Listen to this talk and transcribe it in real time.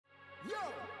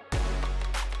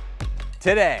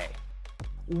Today,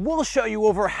 we'll show you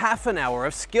over half an hour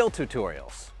of skill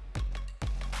tutorials.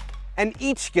 And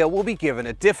each skill will be given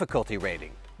a difficulty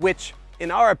rating, which,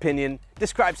 in our opinion,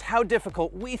 describes how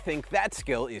difficult we think that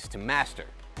skill is to master.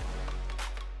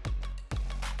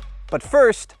 But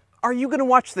first, are you going to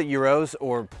watch the Euros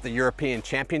or the European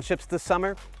Championships this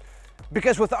summer?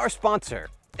 Because with our sponsor,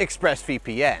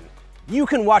 ExpressVPN, you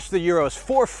can watch the Euros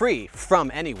for free from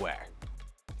anywhere.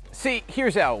 See,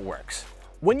 here's how it works.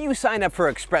 When you sign up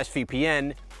for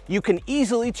ExpressVPN, you can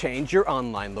easily change your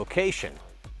online location.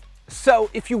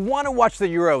 So if you want to watch the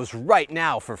Euros right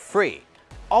now for free,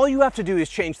 all you have to do is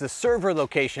change the server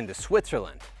location to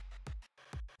Switzerland.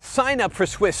 Sign up for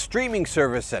Swiss streaming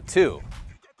service at 2.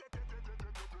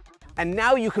 And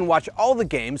now you can watch all the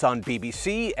games on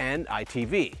BBC and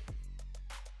ITV.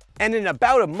 And in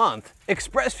about a month,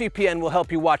 ExpressVPN will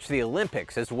help you watch the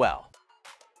Olympics as well.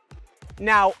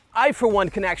 Now, I for one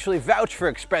can actually vouch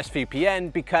for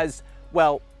ExpressVPN because,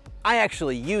 well, I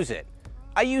actually use it.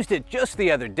 I used it just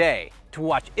the other day to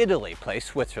watch Italy play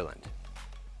Switzerland.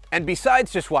 And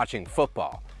besides just watching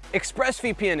football,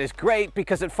 ExpressVPN is great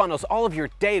because it funnels all of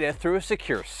your data through a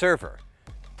secure server,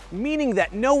 meaning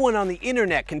that no one on the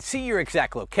internet can see your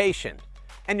exact location,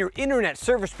 and your internet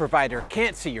service provider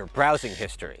can't see your browsing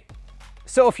history.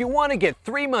 So if you want to get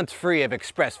 3 months free of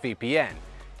ExpressVPN,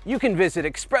 you can visit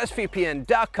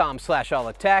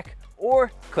expressvpn.com/allattack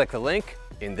or click the link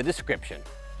in the description.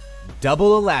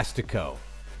 Double Elastico.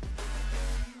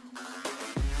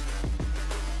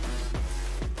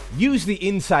 Use the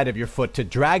inside of your foot to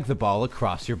drag the ball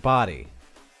across your body.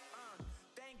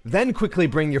 Then quickly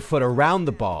bring your foot around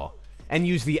the ball and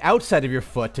use the outside of your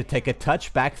foot to take a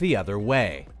touch back the other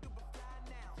way.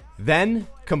 Then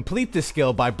complete the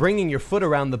skill by bringing your foot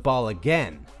around the ball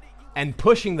again and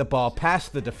pushing the ball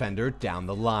past the defender down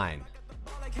the line.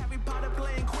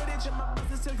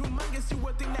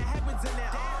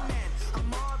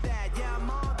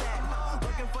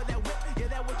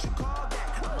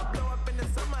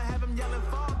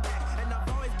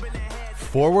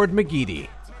 Forward McGeady.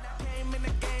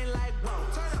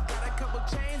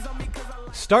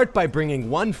 Start by bringing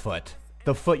one foot,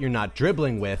 the foot you're not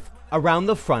dribbling with, around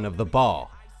the front of the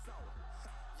ball.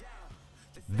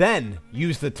 Then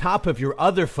use the top of your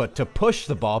other foot to push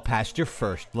the ball past your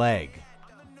first leg.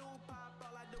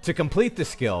 To complete the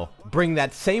skill, bring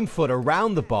that same foot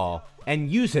around the ball and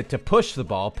use it to push the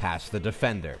ball past the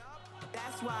defender.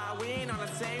 That's why we ain't on the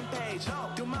same page.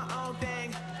 Do my own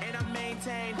thing and I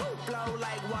maintain. Flow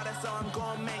like water, so I'm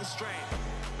going mainstream.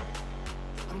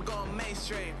 I'm going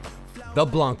mainstream. The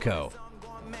Blanco. I'm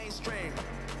going mainstream.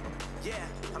 Yeah,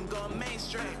 I'm going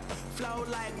mainstream. Flow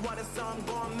like water, so I'm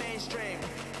going mainstream.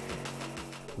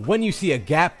 When you see a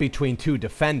gap between two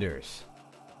defenders,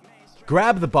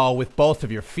 grab the ball with both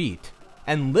of your feet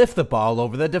and lift the ball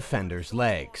over the defender's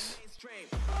legs.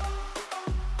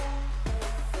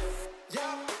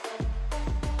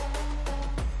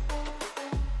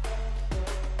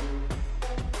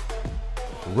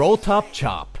 Roll top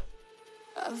chop.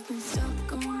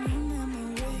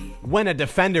 When a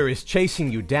defender is chasing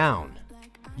you down,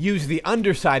 use the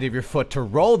underside of your foot to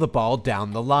roll the ball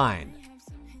down the line,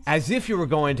 as if you were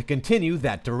going to continue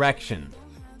that direction.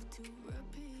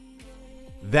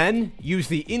 Then use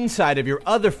the inside of your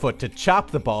other foot to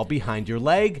chop the ball behind your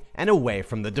leg and away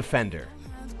from the defender.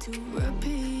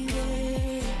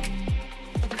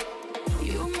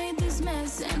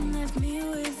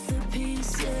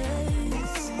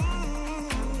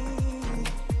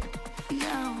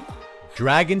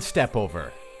 Dragon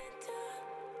Stepover.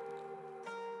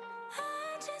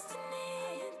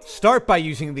 Start by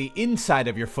using the inside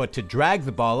of your foot to drag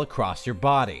the ball across your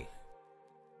body.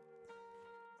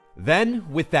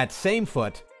 Then, with that same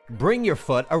foot, bring your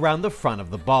foot around the front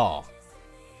of the ball.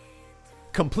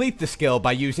 Complete the skill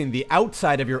by using the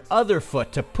outside of your other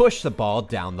foot to push the ball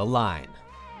down the line.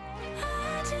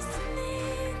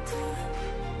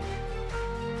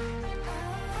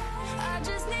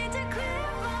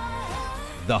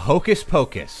 The Hocus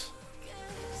Pocus.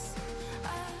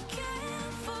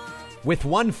 With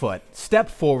one foot, step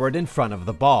forward in front of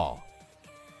the ball.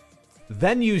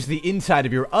 Then use the inside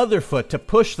of your other foot to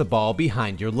push the ball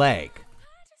behind your leg.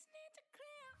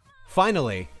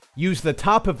 Finally, use the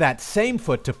top of that same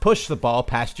foot to push the ball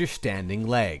past your standing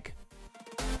leg.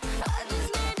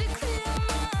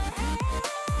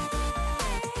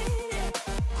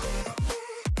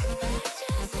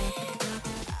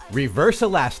 Reverse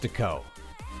Elastico.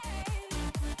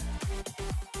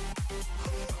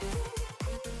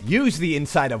 Use the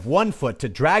inside of one foot to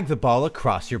drag the ball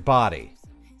across your body.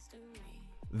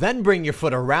 Then bring your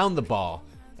foot around the ball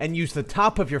and use the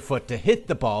top of your foot to hit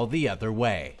the ball the other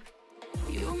way.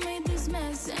 You made this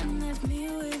mess and left me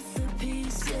with the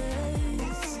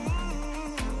pieces.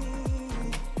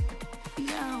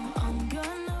 Now I'm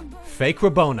gonna Fake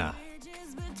Rabona.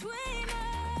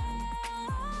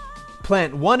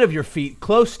 Plant one of your feet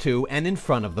close to and in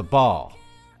front of the ball.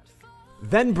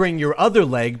 Then bring your other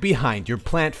leg behind your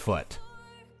plant foot.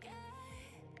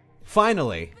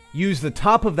 Finally, use the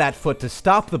top of that foot to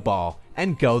stop the ball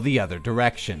and go the other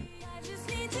direction.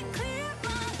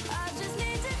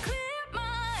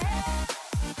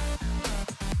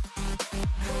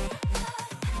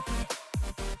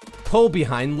 Pull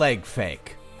behind leg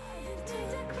fake.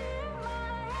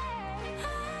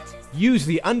 Use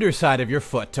the underside of your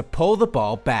foot to pull the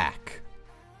ball back.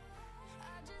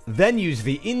 Then use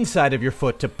the inside of your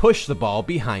foot to push the ball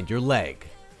behind your leg.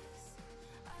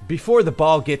 Before the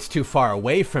ball gets too far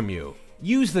away from you,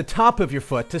 use the top of your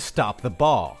foot to stop the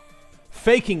ball,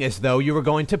 faking as though you were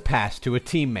going to pass to a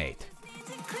teammate.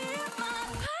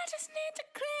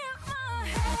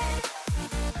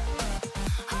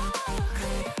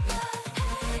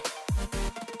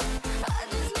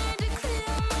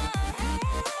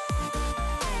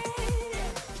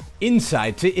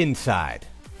 Inside to inside.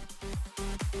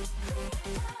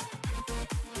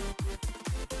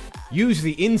 Use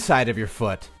the inside of your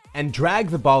foot and drag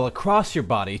the ball across your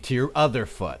body to your other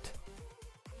foot.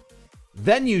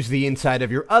 Then use the inside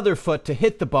of your other foot to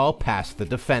hit the ball past the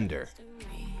defender.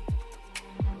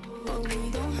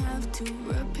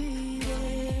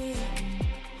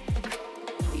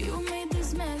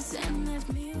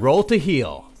 Roll to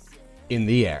heel in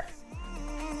the air.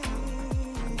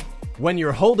 When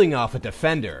you're holding off a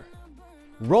defender,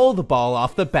 roll the ball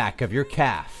off the back of your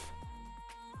calf.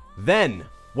 Then,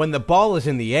 when the ball is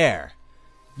in the air,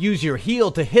 use your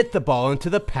heel to hit the ball into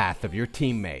the path of your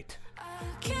teammate.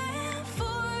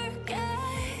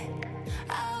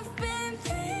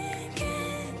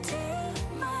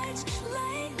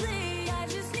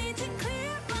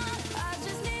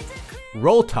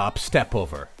 Roll top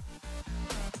Stepover.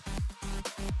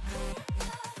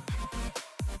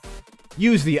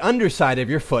 Use the underside of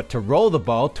your foot to roll the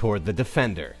ball toward the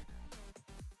defender.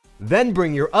 Then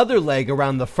bring your other leg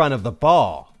around the front of the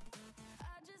ball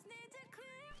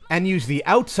and use the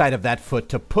outside of that foot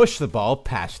to push the ball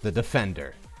past the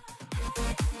defender.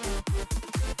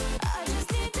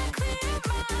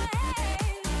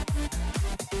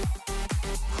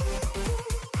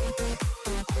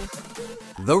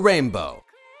 The rainbow.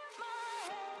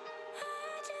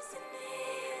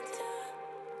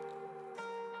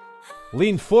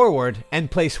 Lean forward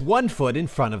and place one foot in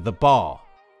front of the ball.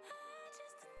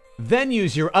 Then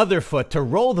use your other foot to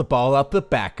roll the ball up the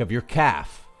back of your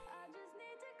calf.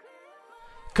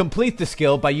 Complete the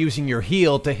skill by using your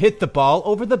heel to hit the ball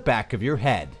over the back of your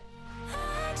head.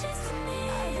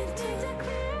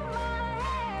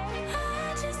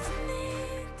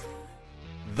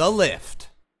 The lift.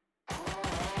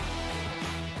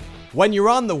 When you're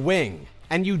on the wing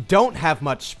and you don't have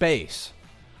much space,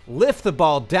 lift the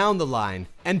ball down the line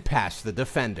and pass the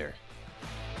defender.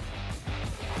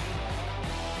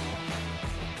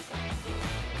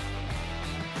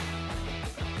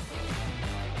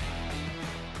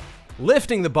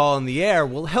 Lifting the ball in the air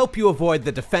will help you avoid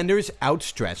the defender's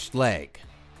outstretched leg.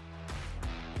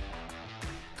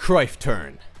 Cruyff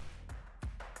Turn.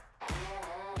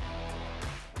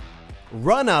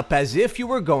 Run up as if you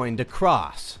were going to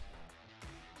cross.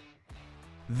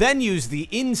 Then use the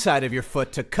inside of your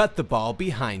foot to cut the ball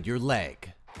behind your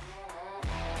leg.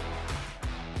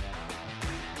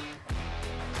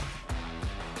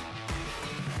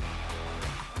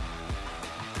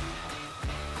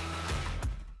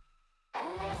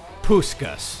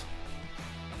 Puskás.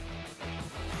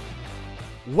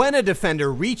 When a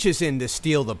defender reaches in to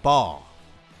steal the ball,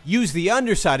 use the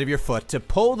underside of your foot to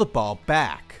pull the ball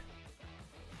back.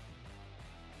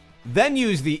 Then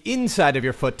use the inside of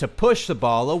your foot to push the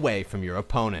ball away from your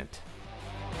opponent.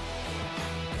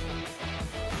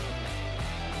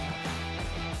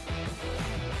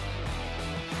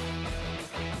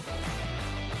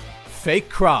 Fake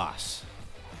cross.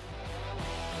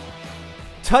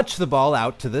 Touch the ball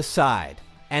out to the side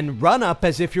and run up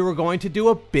as if you were going to do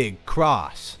a big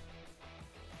cross.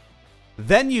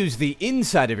 Then use the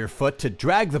inside of your foot to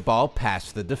drag the ball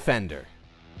past the defender.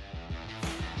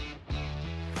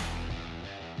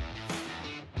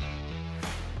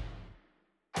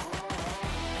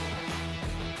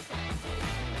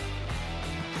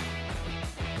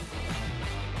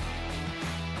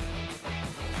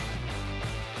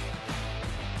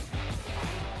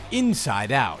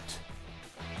 Inside out.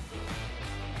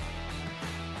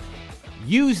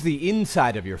 Use the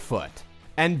inside of your foot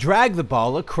and drag the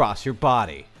ball across your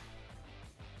body.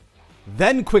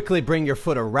 Then quickly bring your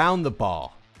foot around the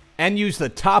ball and use the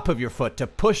top of your foot to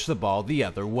push the ball the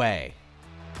other way.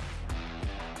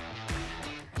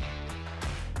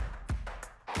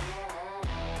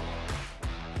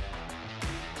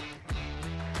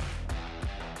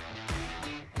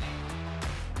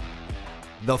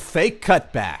 The fake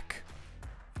cutback.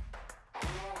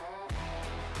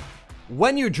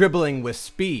 When you're dribbling with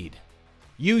speed,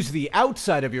 use the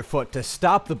outside of your foot to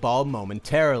stop the ball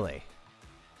momentarily.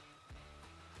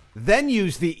 Then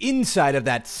use the inside of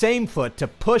that same foot to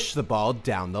push the ball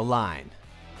down the line.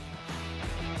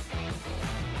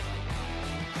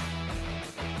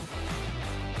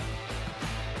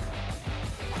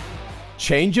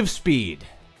 Change of speed.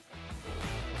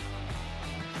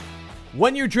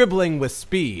 When you're dribbling with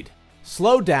speed,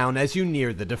 slow down as you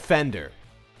near the defender.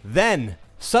 Then,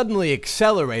 suddenly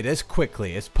accelerate as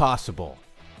quickly as possible.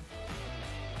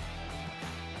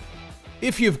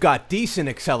 If you've got decent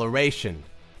acceleration,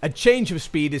 a change of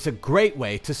speed is a great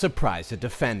way to surprise a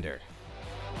defender.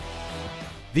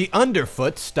 The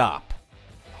Underfoot Stop.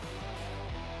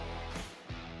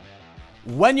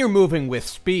 When you're moving with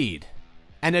speed,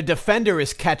 and a defender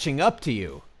is catching up to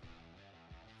you,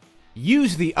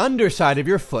 use the underside of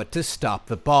your foot to stop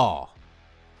the ball.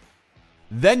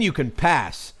 Then you can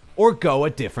pass or go a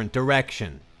different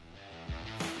direction.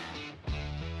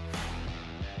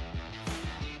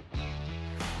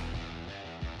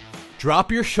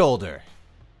 Drop your shoulder.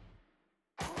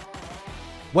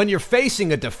 When you're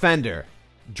facing a defender,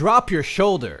 drop your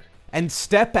shoulder and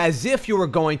step as if you were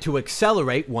going to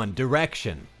accelerate one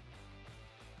direction.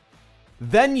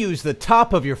 Then use the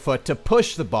top of your foot to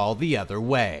push the ball the other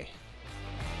way.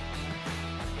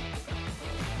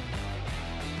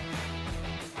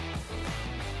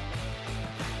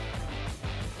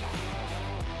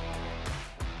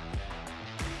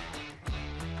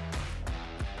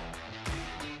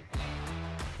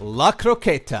 La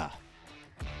Croqueta.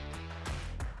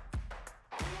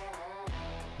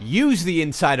 Use the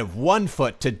inside of one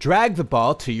foot to drag the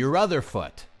ball to your other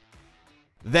foot.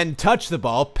 Then touch the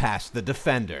ball past the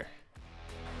defender.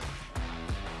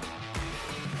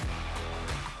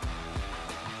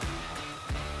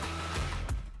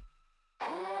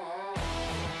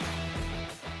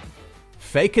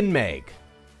 Fake N Meg.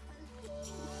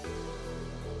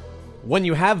 When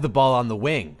you have the ball on the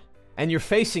wing and you're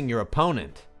facing your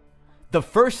opponent, the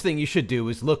first thing you should do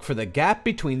is look for the gap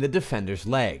between the defender's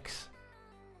legs.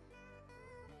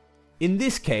 In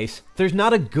this case, there's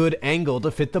not a good angle to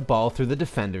fit the ball through the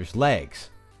defender's legs,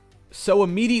 so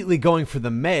immediately going for the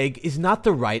Meg is not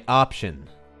the right option.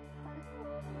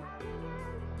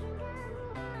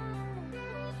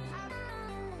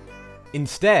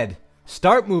 Instead,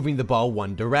 start moving the ball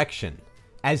one direction,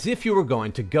 as if you were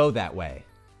going to go that way.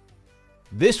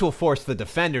 This will force the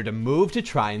defender to move to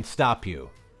try and stop you.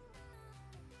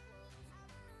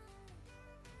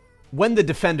 When the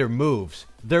defender moves,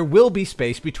 there will be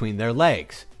space between their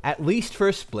legs, at least for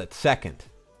a split second.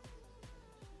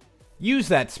 Use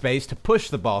that space to push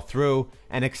the ball through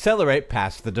and accelerate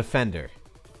past the defender.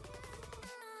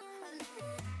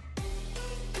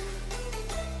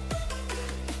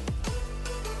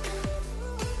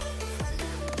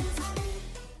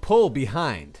 Pull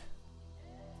behind.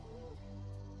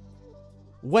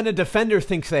 When a defender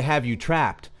thinks they have you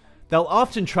trapped, they'll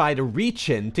often try to reach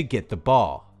in to get the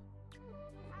ball.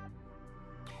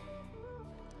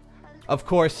 Of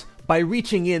course, by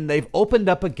reaching in, they've opened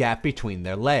up a gap between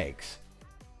their legs,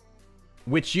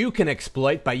 which you can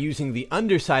exploit by using the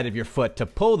underside of your foot to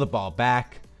pull the ball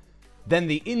back, then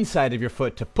the inside of your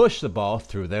foot to push the ball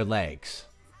through their legs.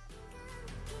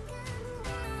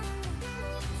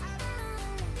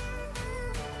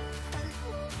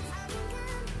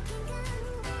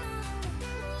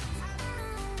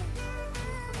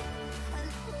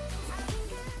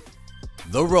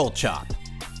 The roll chop.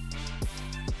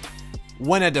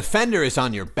 When a defender is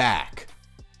on your back,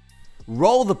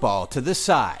 roll the ball to the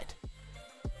side,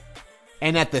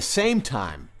 and at the same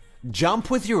time, jump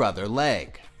with your other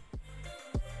leg.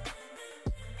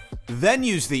 Then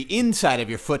use the inside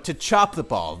of your foot to chop the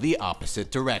ball the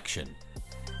opposite direction.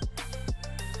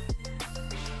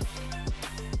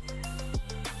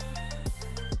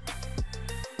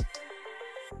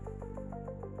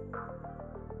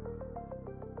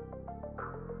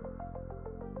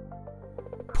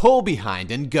 Pull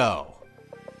behind and go.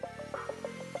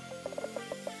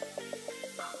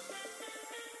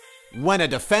 When a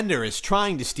defender is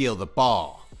trying to steal the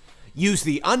ball, use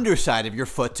the underside of your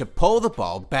foot to pull the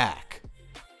ball back.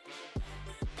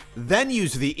 Then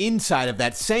use the inside of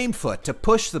that same foot to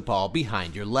push the ball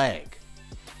behind your leg.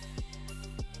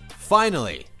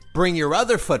 Finally, bring your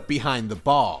other foot behind the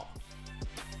ball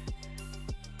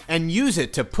and use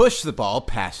it to push the ball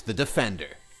past the defender.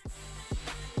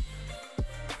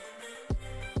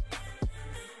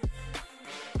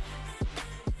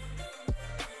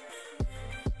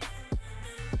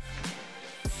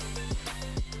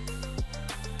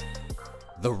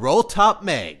 The Roll Top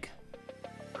Meg.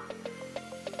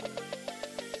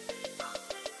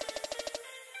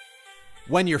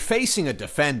 When you're facing a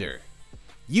defender,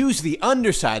 use the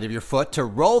underside of your foot to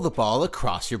roll the ball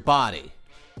across your body.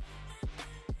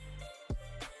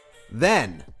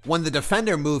 Then, when the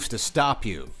defender moves to stop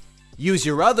you, use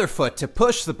your other foot to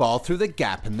push the ball through the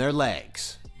gap in their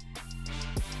legs.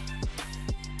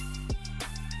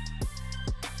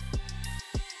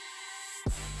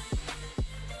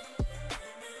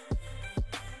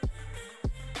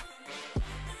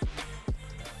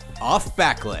 Off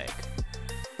back leg.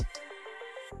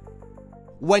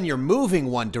 When you're moving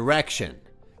one direction,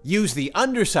 use the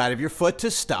underside of your foot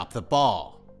to stop the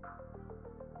ball.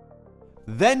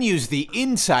 Then use the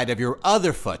inside of your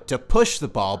other foot to push the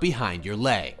ball behind your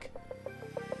leg.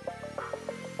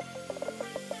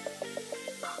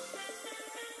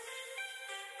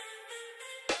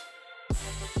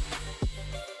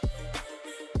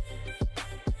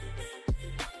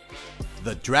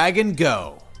 The Dragon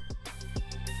Go.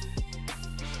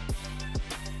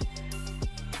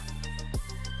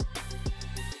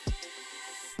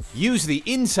 Use the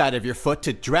inside of your foot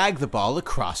to drag the ball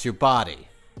across your body.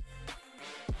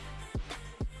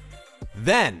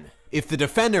 Then, if the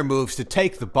defender moves to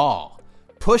take the ball,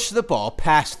 push the ball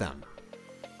past them.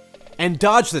 And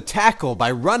dodge the tackle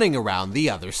by running around the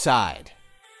other side.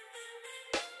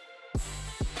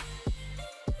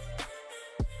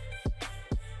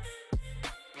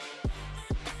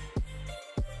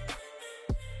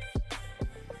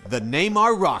 The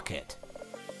Neymar Rocket.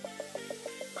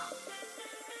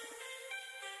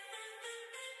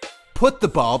 Put the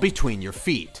ball between your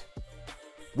feet,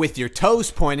 with your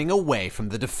toes pointing away from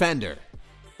the defender.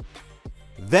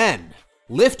 Then,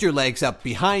 lift your legs up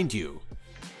behind you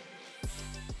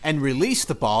and release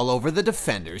the ball over the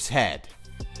defender's head.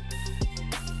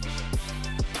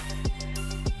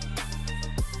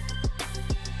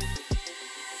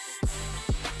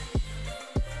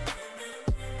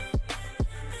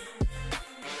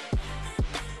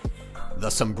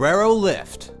 The Sombrero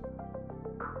Lift.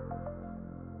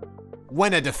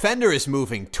 When a defender is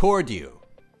moving toward you,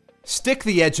 stick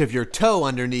the edge of your toe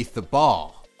underneath the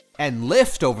ball and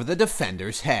lift over the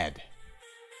defender's head.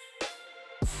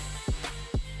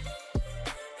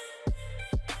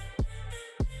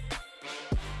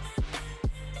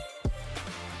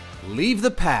 Leave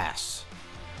the pass.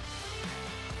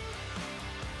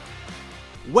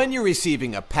 When you're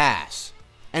receiving a pass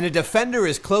and a defender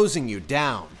is closing you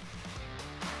down,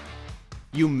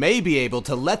 you may be able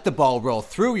to let the ball roll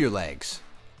through your legs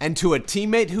and to a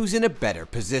teammate who's in a better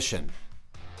position.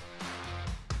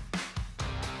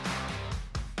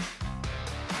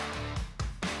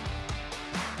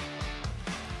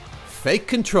 Fake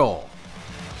control.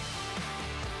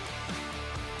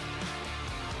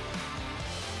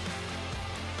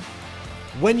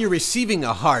 When you're receiving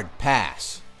a hard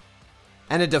pass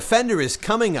and a defender is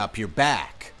coming up your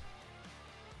back,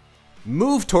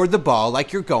 move toward the ball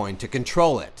like you're going to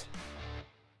control it.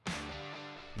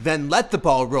 Then let the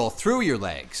ball roll through your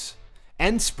legs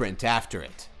and sprint after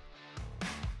it.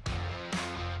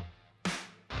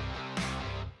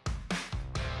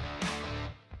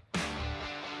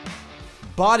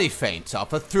 Body feints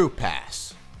off a through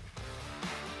pass.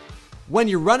 When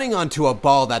you're running onto a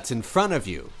ball that's in front of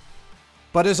you,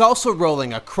 but is also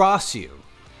rolling across you,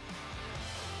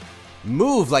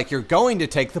 move like you're going to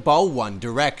take the ball one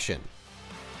direction.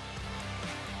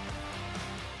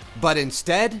 But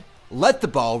instead, let the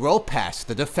ball roll past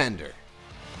the defender.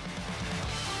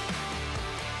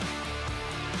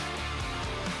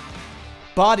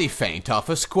 Body feint off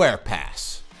a square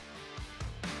pass.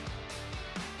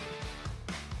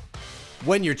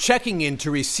 When you're checking in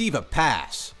to receive a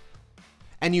pass,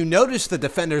 and you notice the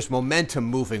defender's momentum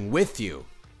moving with you,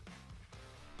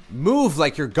 move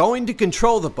like you're going to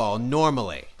control the ball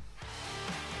normally.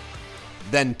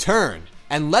 Then turn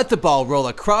and let the ball roll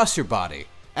across your body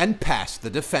and past the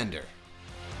defender.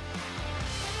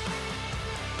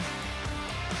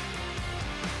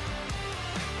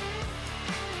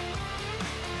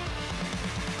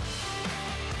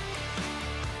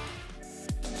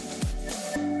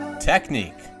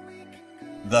 Technique.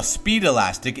 The speed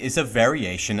elastic is a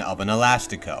variation of an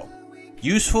Elastico,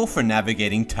 useful for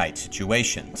navigating tight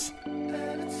situations.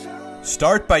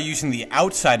 Start by using the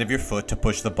outside of your foot to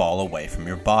push the ball away from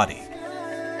your body.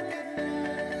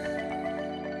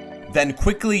 Then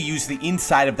quickly use the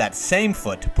inside of that same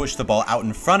foot to push the ball out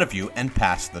in front of you and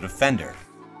past the defender.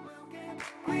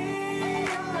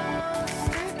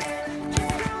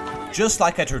 Just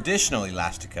like a traditional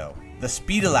Elastico, the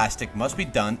speed elastic must be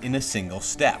done in a single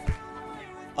step.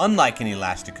 Unlike an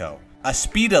Elastico, a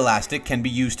speed elastic can be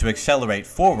used to accelerate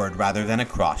forward rather than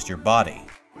across your body.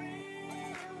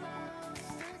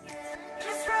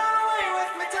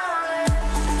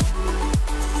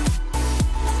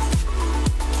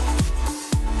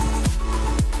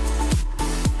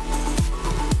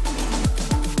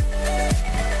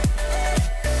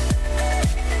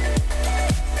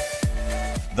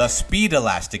 The speed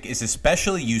elastic is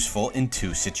especially useful in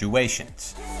two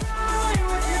situations.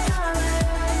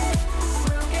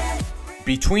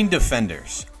 Between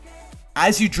defenders.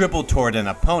 As you dribble toward an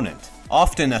opponent,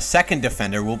 often a second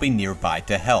defender will be nearby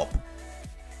to help.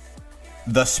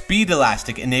 The speed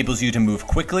elastic enables you to move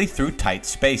quickly through tight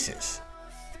spaces.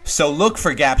 So look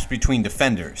for gaps between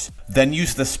defenders, then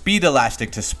use the speed elastic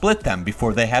to split them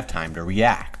before they have time to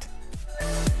react.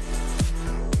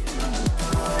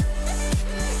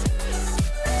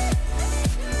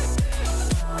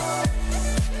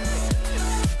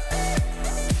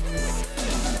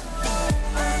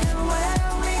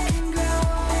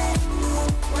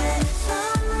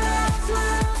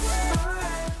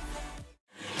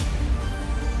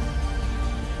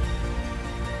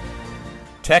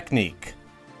 Technique.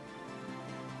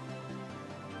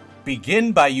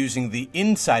 Begin by using the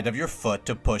inside of your foot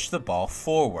to push the ball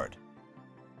forward,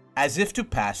 as if to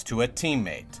pass to a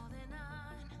teammate.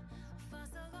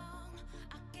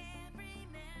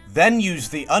 Then use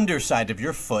the underside of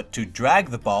your foot to drag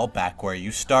the ball back where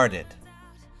you started.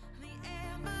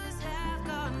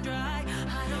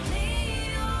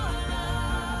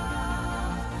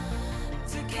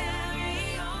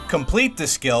 Complete the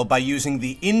skill by using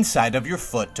the inside of your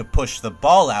foot to push the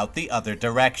ball out the other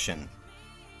direction.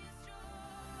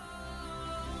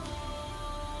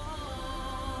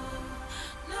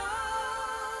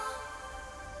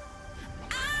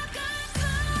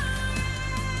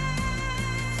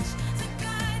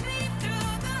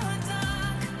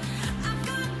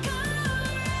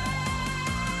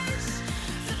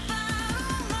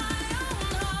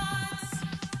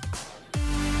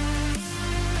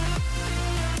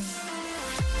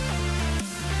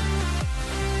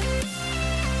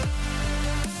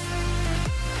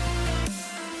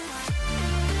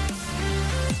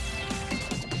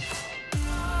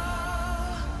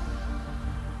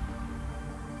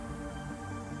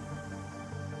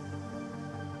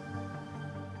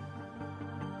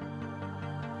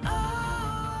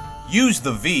 Use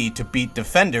the V to beat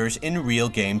defenders in real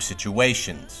game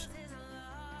situations.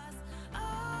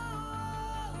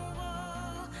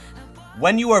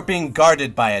 When you are being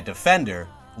guarded by a defender,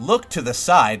 look to the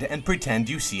side and pretend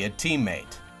you see a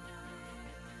teammate.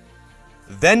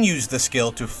 Then use the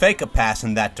skill to fake a pass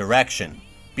in that direction,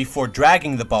 before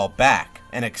dragging the ball back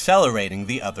and accelerating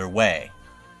the other way.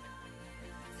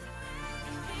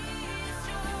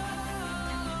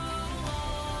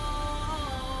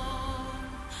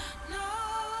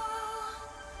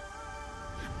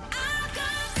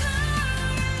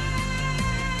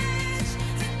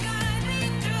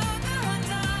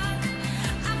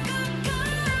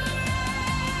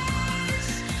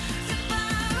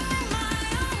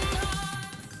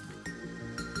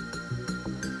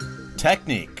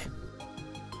 Technique.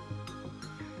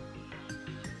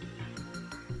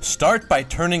 Start by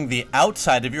turning the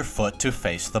outside of your foot to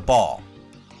face the ball.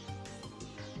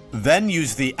 Then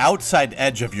use the outside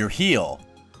edge of your heel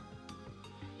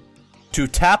to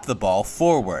tap the ball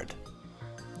forward.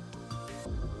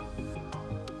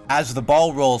 As the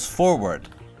ball rolls forward,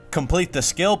 complete the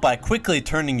skill by quickly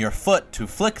turning your foot to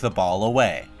flick the ball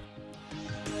away.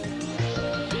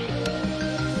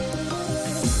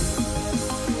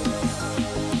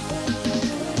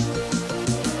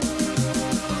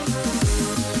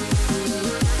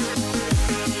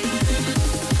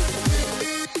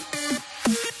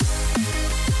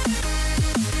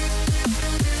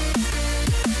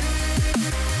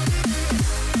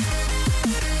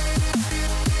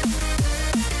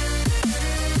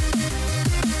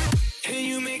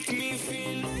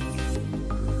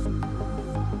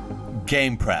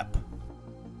 Game prep.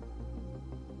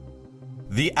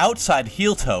 The outside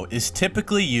heel toe is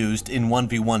typically used in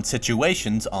 1v1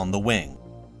 situations on the wing,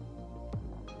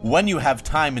 when you have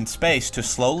time and space to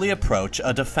slowly approach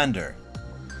a defender.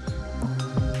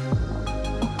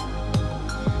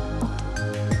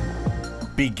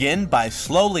 Begin by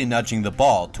slowly nudging the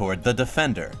ball toward the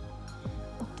defender.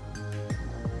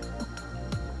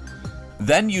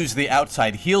 Then use the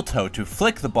outside heel toe to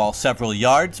flick the ball several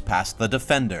yards past the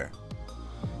defender.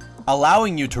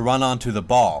 allowing you to run onto the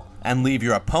ball and leave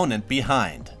your opponent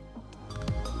behind.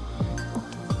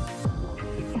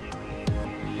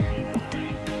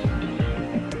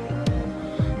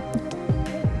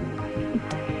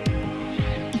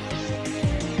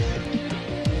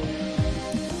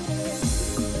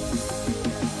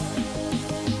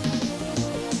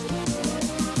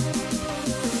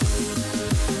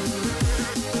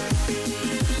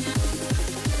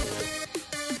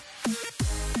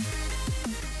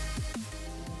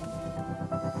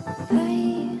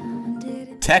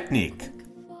 Technique.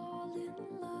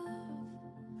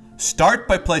 Start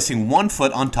by placing one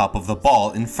foot on top of the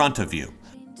ball in front of you.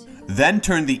 Then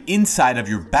turn the inside of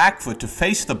your back foot to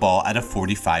face the ball at a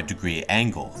 45-degree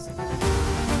angle.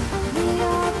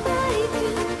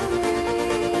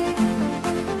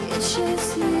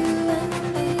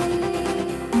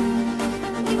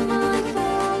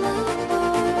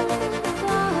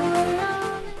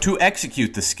 To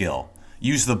execute the skill,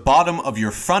 use the bottom of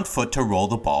your front foot to roll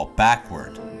the ball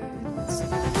backward.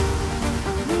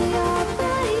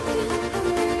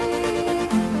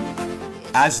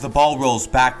 As the ball rolls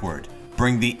backward,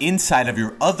 bring the inside of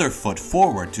your other foot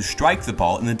forward to strike the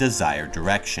ball in the desired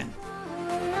direction.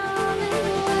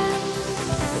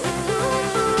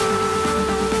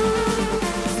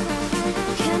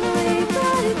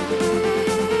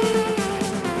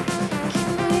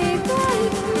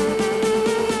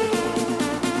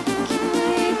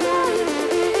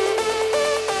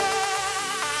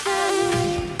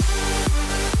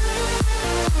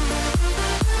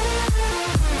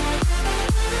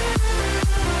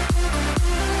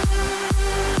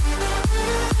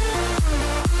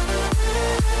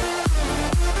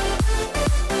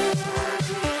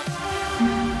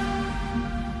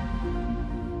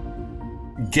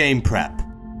 Game prep.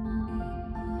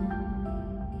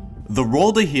 The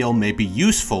roll to heel may be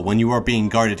useful when you are being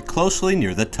guarded closely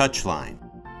near the touchline.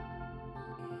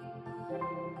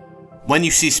 When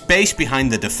you see space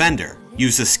behind the defender,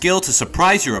 use the skill to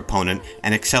surprise your opponent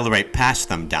and accelerate past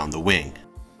them down the wing.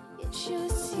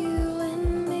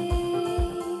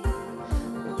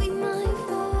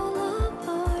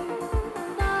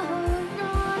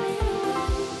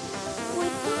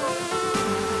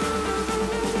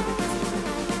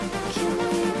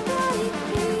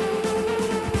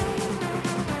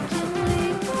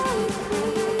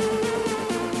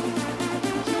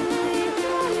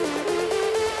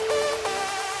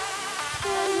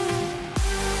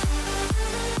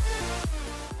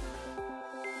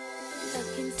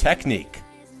 Technique.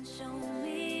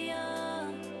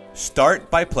 Start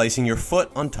by placing your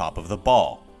foot on top of the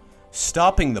ball,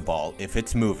 stopping the ball if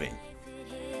it's moving.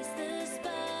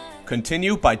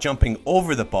 Continue by jumping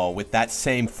over the ball with that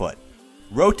same foot,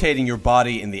 rotating your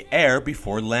body in the air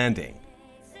before landing.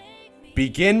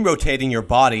 Begin rotating your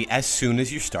body as soon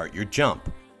as you start your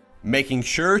jump, making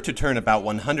sure to turn about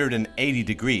 180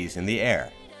 degrees in the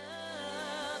air.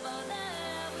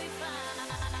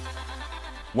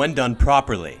 When done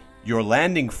properly, your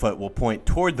landing foot will point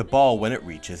toward the ball when it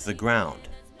reaches the ground.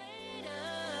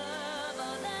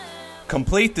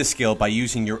 Complete the skill by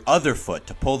using your other foot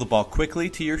to pull the ball quickly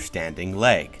to your standing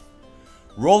leg,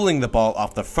 rolling the ball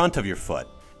off the front of your foot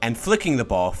and flicking the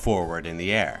ball forward in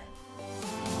the air.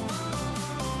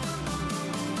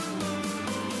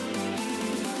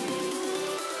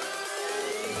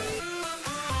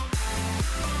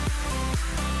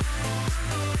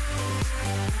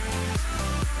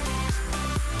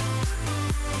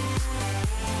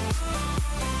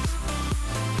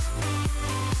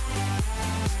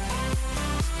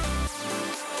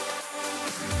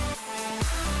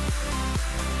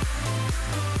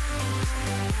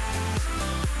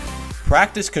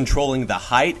 Practice controlling the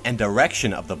height and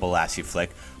direction of the Bolasie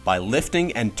Flick by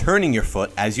lifting and turning your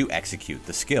foot as you execute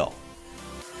the skill.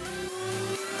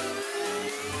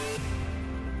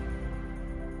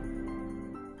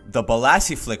 The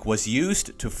Bolasie Flick was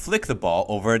used to flick the ball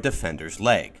over a defender's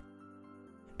leg,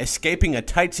 escaping a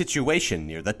tight situation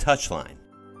near the touchline.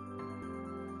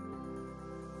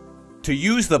 To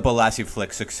use the Bolasie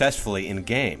Flick successfully in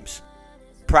games,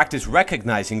 practice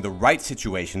recognizing the right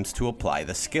situations to apply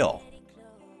the skill.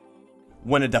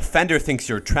 When a defender thinks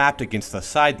you're trapped against the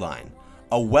sideline,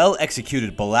 a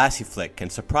well-executed Bolasie Flick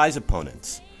can surprise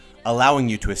opponents, allowing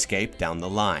you to escape down the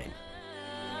line.